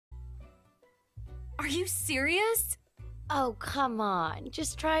Are you serious? Oh, come on.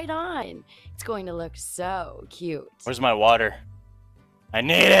 Just try it on. It's going to look so cute. Where's my water? I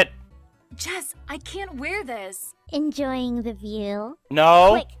need it! Jess, I can't wear this. Enjoying the view?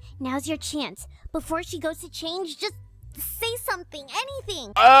 No! Quick, now's your chance. Before she goes to change, just say something,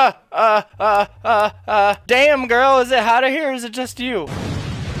 anything. Damn, girl, is it hot out here or is it just you?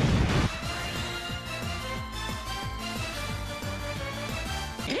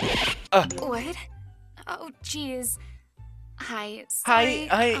 What? Oh, jeez. Hi. Sorry.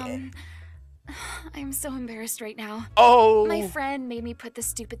 I'm so embarrassed right now. Oh. My friend made me put this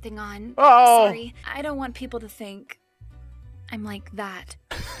stupid thing on. Oh. Sorry. I don't want people to think I'm like that,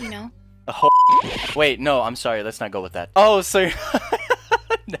 you know? Wait, no, I'm sorry. Let's not go with that. Oh, so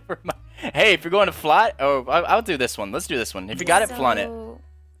never mind. Hey, if you're going to flaunt, I'll do this one. Let's do this one. If you got it, flaunt it.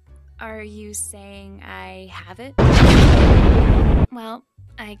 Are you saying I have it? Well,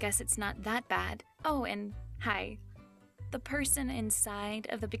 I guess it's not that bad. Oh, and hi. The person inside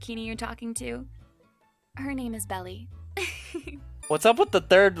of the bikini you're talking to, her name is Belly. What's up with the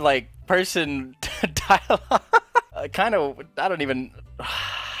third, like, person dialogue? I don't even...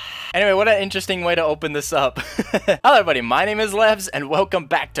 Anyway, what an interesting way to open this up. Hello everybody, my name is Levs, and welcome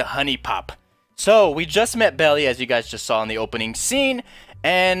back to Huniepop. So, we just met Belly, as you guys just saw in the opening scene,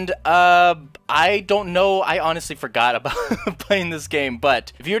 and, I don't know, I honestly forgot about playing this game,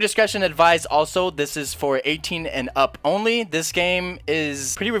 but viewer discretion advised. Also, this is for 18 and up only. This game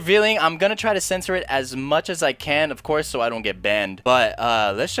is pretty revealing. I'm gonna try to censor it as much as I can, of course, so I don't get banned. But,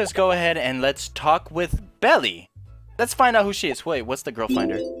 let's just go ahead and let's talk with Belly. Let's find out who she is. Wait, what's the girl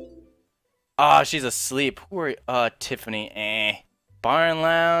finder? Oh, she's asleep. Who are, Tiffany, Barn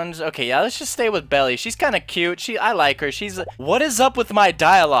Lounge. Okay, yeah, let's just stay with Belly. She's kind of cute. I like her. What is up with my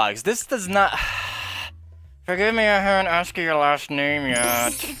dialogues? This does not... Forgive me, I haven't asked you your last name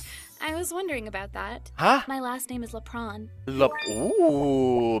yet. I was wondering about that. Huh? My last name is Lapron.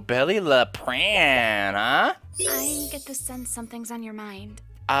 Ooh, Belly Lapran, huh? I get the sense something's on your mind.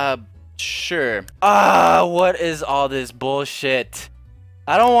 Sure. What is all this bullshit?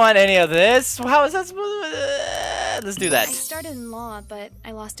 I don't want any of this. How is that supposed to... Let's do that. I started in law, but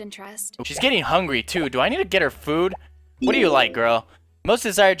I lost interest. She's getting hungry, too. Do I need to get her food? What do you like, girl? Most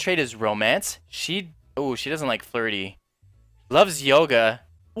desired trait is romance. She doesn't like flirty. Loves yoga.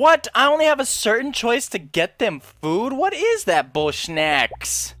 What? I only have a certain choice to get them food? What is that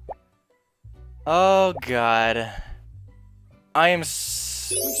bullshnacks? Oh, God. Would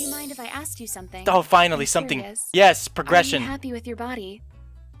you mind if I asked you something? Oh, finally, I'm something. curious. Yes, progression. Are you happy with your body?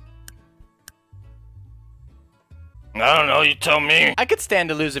 I don't know, you tell me. I could stand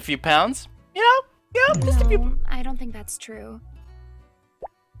to lose a few pounds. You know, just a few. No, I don't think that's true.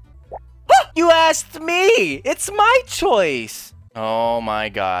 You asked me! It's my choice! Oh my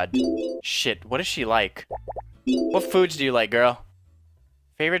god. Shit, what is she like? What foods do you like, girl?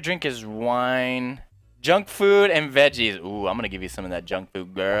 Favorite drink is wine. Junk food and veggies. Ooh, I'm gonna give you some of that junk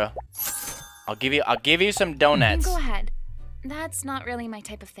food, girl. I'll give you some donuts. Go ahead. That's not really my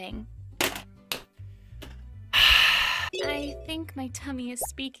type of thing. I think my tummy is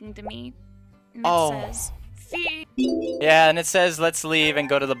speaking to me. And it says, feed. Yeah, and it says, let's leave and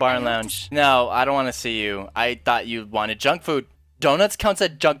go to the barn lounge. No, I don't want to see you. I thought you wanted junk food. Donuts counts as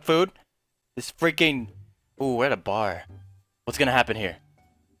junk food? This freaking... Ooh, we're at a bar. What's gonna happen here?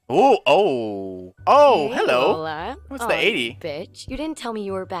 Ooh, oh, Hey, hello. Lola. What's the 80? Bitch, you didn't tell me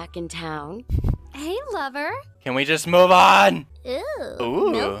you were back in town. Hey, lover. Can we just move on?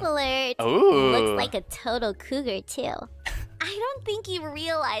 Ooh, no flirt. Ooh. Looks like a total cougar, too. I don't think you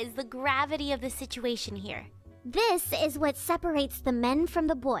realize the gravity of the situation here. This is what separates the men from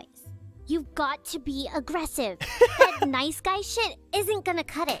the boys. You've got to be aggressive. That nice guy shit isn't gonna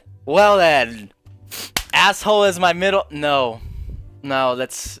cut it. Well then, asshole is my middle... No,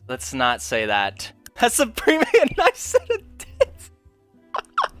 let's not say that. That's a pretty nice set of tits.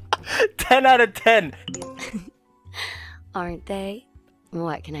 10 out of 10. Aren't they?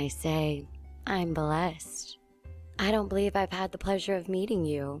 What can I say? I'm blessed. I don't believe I've had the pleasure of meeting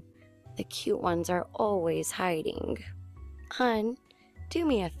you. The cute ones are always hiding. Hun, do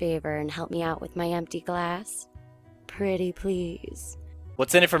me a favor and help me out with my empty glass. Pretty please.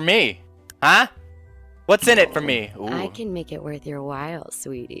 What's in it for me? Huh? What's in it for me? Ooh. I can make it worth your while,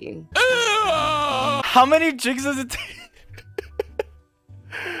 sweetie. How many drinks does it take?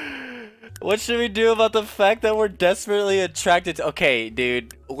 What should we do about the fact that we're desperately attracted to... Okay,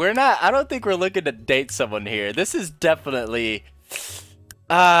 dude. I don't think we're looking to date someone here. This is definitely...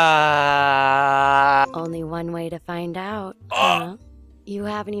 Only one way to find out, huh? You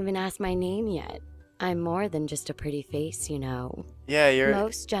haven't even asked my name yet. I'm more than just a pretty face, you know. Yeah, you're...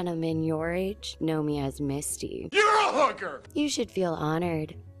 Most gentlemen your age know me as Misty. You're a hooker! You should feel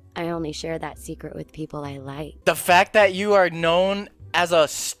honored. I only share that secret with people I like. The fact that you are known as a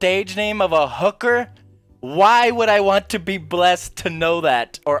stage name of a hooker? Why would I want to be blessed to know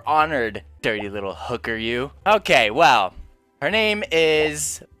that or honored? Dirty little hooker, you. Okay, well, her name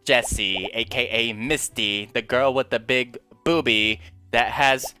is Jessie, aka Misty, the girl with the big boobie that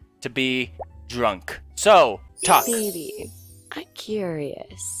has to be drunk. So, talk. Baby, I'm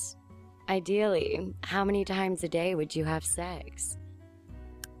curious. Ideally, how many times a day would you have sex?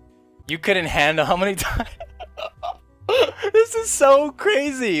 You couldn't handle how many times? This is so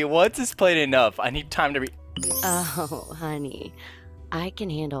crazy. Once is played enough. I need time to read. Oh, honey, I can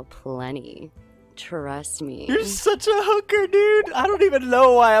handle plenty. Trust me. You're such a hooker, dude. I don't even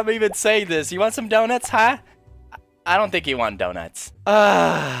know why I'm even saying this. You want some donuts, huh? I don't think you want donuts.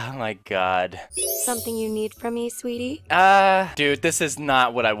 Ah, my God. Something you need from me, sweetie? Dude, this is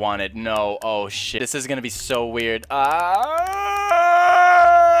not what I wanted. No. Oh, shit. This is gonna be so weird. I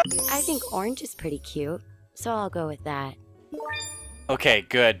think orange is pretty cute, so I'll go with that. Okay,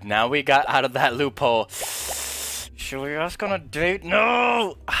 good. Now we got out of that loophole. Should we ask on a date?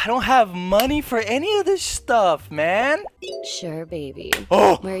 No! I don't have money for any of this stuff, man. Sure, baby.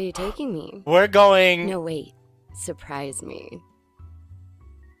 Oh! Where are you taking me? We're going... No, wait. Surprise me.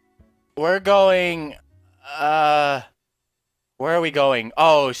 We're going... Where are we going?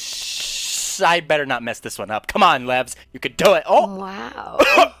 Oh, I better not mess this one up. Come on, Levs. You could do it. Oh! Wow.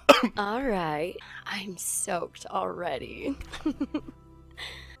 All right. I'm soaked already.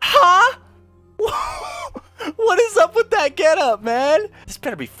 Huh? What is up with that getup, man? This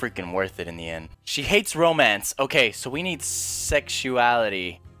better be freaking worth it in the end. She hates romance. Okay, so we need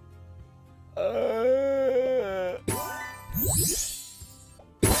sexuality. Oh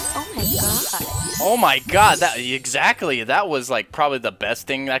my god. Oh my god, that exactly. That was like probably the best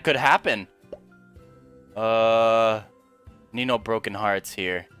thing that could happen. Need no broken hearts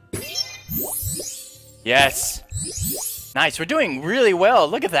here. Yes. Nice, we're doing really well.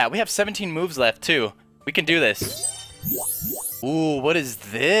 Look at that. We have 17 moves left too. We can do this. Ooh, what is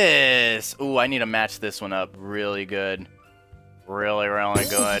this? Ooh, I need to match this one up really good. Really, really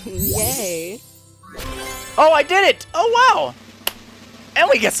good. Yay. Oh, I did it! Oh, wow! And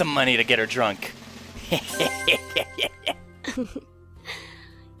we get some money to get her drunk.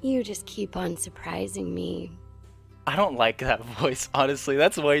 You just keep on surprising me. I don't like that voice, honestly.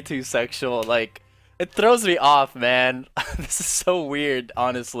 That's way too sexual. Like, it throws me off, man. This is so weird,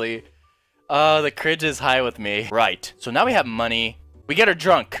 honestly. The cringe is high with me. Right, so now we have money. We get her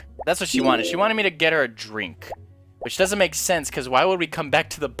drunk. That's what she wanted. She wanted me to get her a drink. Which doesn't make sense, because why would we come back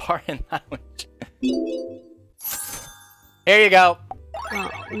to the bar and lounge? Here you go. Oh,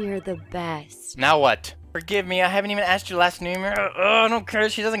 you're the best. Now what? Forgive me, I haven't even asked your last name. I don't care.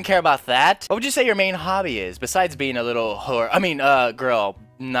 She doesn't care about that. What would you say your main hobby is, besides being a little whore? I mean, girl,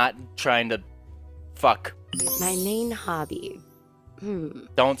 not trying to fuck. My main hobby.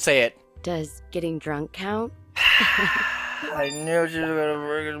 Don't say it. Does getting drunk count? I knew she was gonna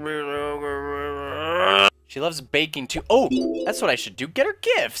freaking be so. She loves baking too. Oh, that's what I should do. Get her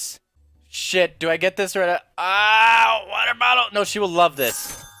gifts. Shit, do I get this right? Water bottle. No, she will love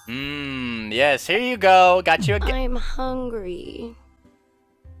this. Yes, here you go. Got you a gift. I'm hungry.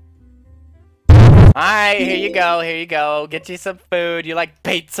 Alright, here you go. Here you go. Get you some food. You like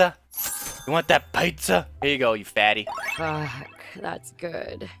pizza? You want that pizza? Here you go, you fatty. Fuck, that's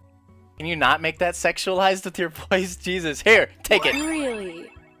good. Can you not make that sexualized with your voice? Jesus. Here, take it.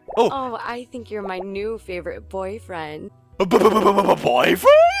 Really? Oh. Oh, I think you're my new favorite boyfriend. Boyfriend?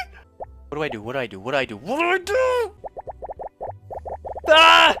 What do I do? What do I do? What do I do? What do I do?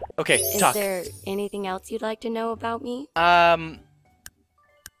 Ah! Okay, talk. Is there anything else you'd like to know about me? Oh,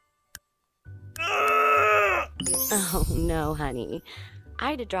 no, honey. I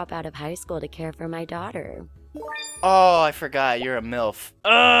had to drop out of high school to care for my daughter. Oh, I forgot. You're a MILF.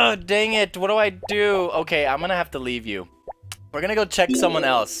 Ugh, dang it. What do I do? Okay, I'm gonna have to leave you. We're gonna go check someone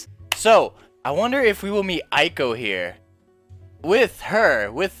else. So, I wonder if we will meet Aiko here. With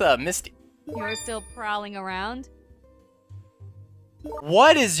her, with Misty. You're still prowling around?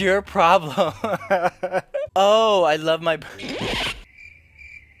 What is your problem? Oh, I love my...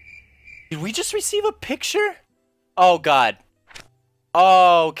 Did we just receive a picture? Oh, God.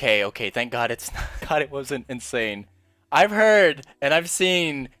 Oh, okay, okay. Thank God it's not... God, it wasn't insane. I've heard and I've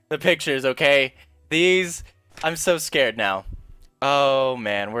seen the pictures, okay? These... I'm so scared now. Oh,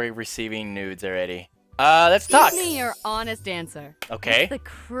 man. We're receiving nudes already. Let's talk. Give me your honest answer. Okay. What's the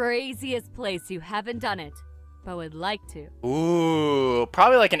craziest place you haven't done it, but would like to? Ooh,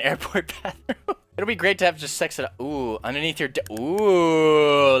 probably like an airport bathroom. It'll be great to have just sex it. Ooh, underneath your.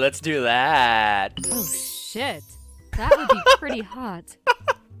 Ooh, let's do that. Oh shit. That would be pretty hot.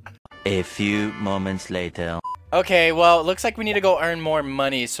 A few moments later. Okay, well, it looks like we need to go earn more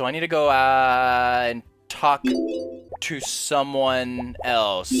money, so I need to go and talk to someone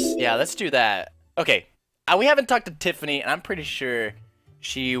else. Yeah, let's do that. Okay, we haven't talked to Tiffany, and I'm pretty sure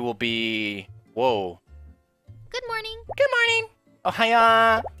she will be... Whoa. Good morning. Good morning. Oh,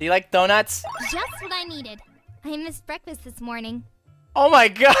 hiya. Do you like donuts? Just what I needed. I missed breakfast this morning. Oh my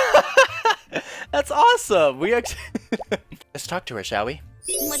god. That's awesome. We actually... Let's talk to her, shall we?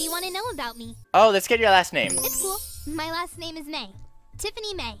 What do you want to know about me? Oh, let's get your last name. It's cool. My last name is May.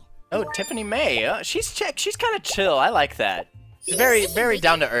 Tiffany May. Oh, Tiffany May. She's kind of chill. I like that. She's very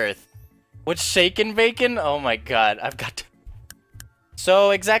down to earth. What's shakin' bacon? Oh my god, I've got to... So,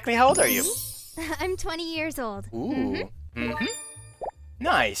 exactly how old are you? I'm 20 years old. Ooh.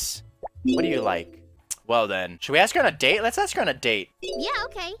 Nice. What do you like? Well then, should we ask her on a date? Let's ask her on a date. Yeah,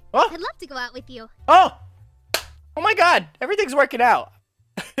 okay. Oh. I'd love to go out with you. Oh! Oh my god, everything's working out.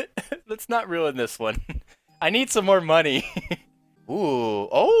 Let's not ruin this one. I need some more money. Ooh,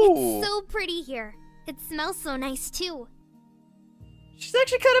 oh! It's so pretty here. It smells so nice too. She's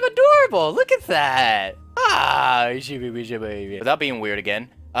actually kind of adorable. Look at that. Ah, without being weird again.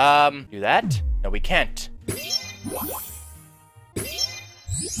 Do that? No, we can't.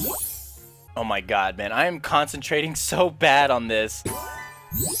 Oh my god, man. I am concentrating so bad on this.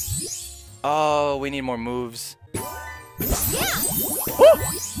 Oh, we need more moves. Yeah!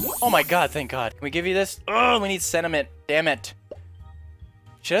 Oh my god, thank god. Can we give you this? Oh, we need sentiment. Damn it.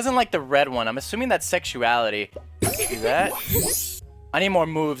 She doesn't like the red one. I'm assuming that's sexuality. Do that. I need more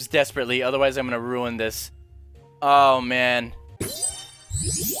moves desperately, otherwise I'm gonna ruin this. Oh man.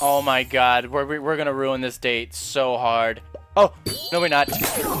 Oh my god, we're gonna ruin this date so hard. Oh, no we're not.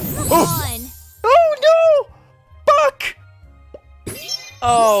 Oh, oh no! Fuck!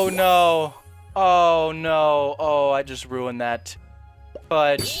 Oh no. Oh no. Oh, I just ruined that.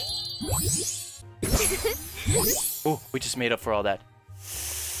 Fudge. Oh, we just made up for all that.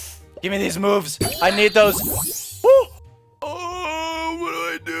 Give me these moves. I need those. Oh, oh what do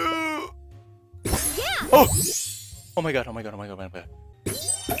I do? Yeah. Oh. Oh my god. Oh my god. Oh my god. Oh my god.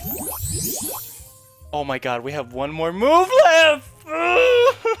 Oh my god. We have one more move left.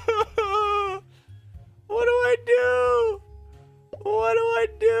 What do I do? What do I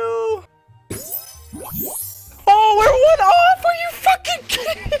do? Oh, we're one off! Are you fucking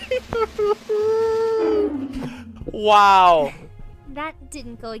kidding? Wow. That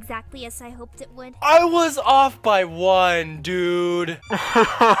didn't go exactly as I hoped it would. I was off by one, dude.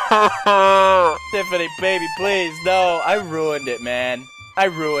 Tiffany, baby, please. No, I ruined it, man. I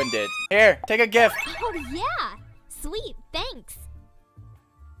ruined it. Here, take a gift. Oh, yeah. Sweet, thanks.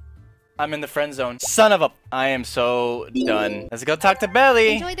 I'm in the friend zone. Son of a... I am so done. Let's go talk to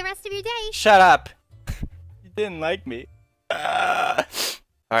Belly. Enjoy the rest of your day. Shut up. You didn't like me.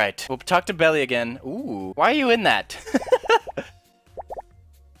 Alright, we'll talk to Belly again. Ooh, why are you in that?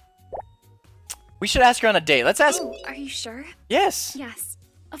 We should ask her on a date. Let's ask... Oh, are you sure? Yes. Yes.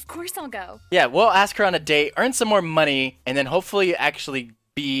 Of course I'll go. Yeah, we'll ask her on a date, earn some more money, and then hopefully actually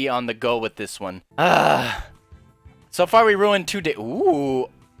be on the go with this one. So far we ruined 2 days. Ooh.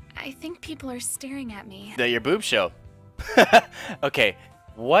 I think people are staring at me. Your boob show. Okay,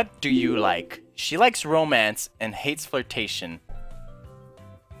 what do you like? She likes romance and hates flirtation.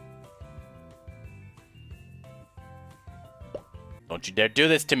 Don't you dare do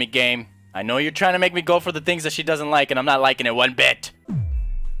this to me, game. I know you're trying to make me go for the things that she doesn't like, and I'm not liking it one bit.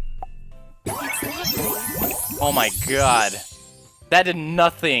 Oh my god. That did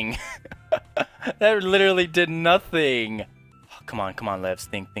nothing. That literally did nothing. Come on, Levs.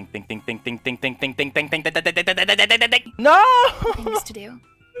 Think. No! Things to do.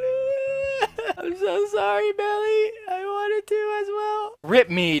 I'm so sorry, Belly. I wanted to as well. Rip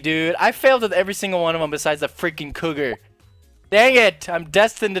me, dude. I failed with every single one of them besides the freaking cougar. Dang it. I'm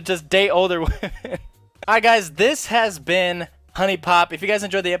destined to just date older women. Alright, guys. This has been Huniepop. If you guys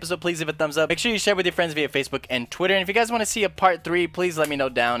enjoyed the episode, please leave a thumbs up. Make sure you share with your friends via Facebook and Twitter. And if you guys want to see a part 3, please let me know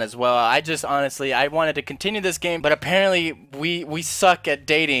down as well. I just honestly, I wanted to continue this game, but apparently we suck at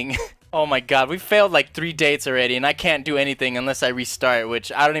dating. Oh my god, we failed like 3 dates already, and I can't do anything unless I restart, which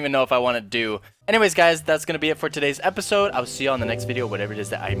I don't even know if I want to do. Anyways, guys, that's going to be it for today's episode. I'll see you on the next video, whatever it is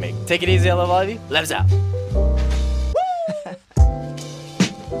that I make. Take it easy. I love all of you. Levs out.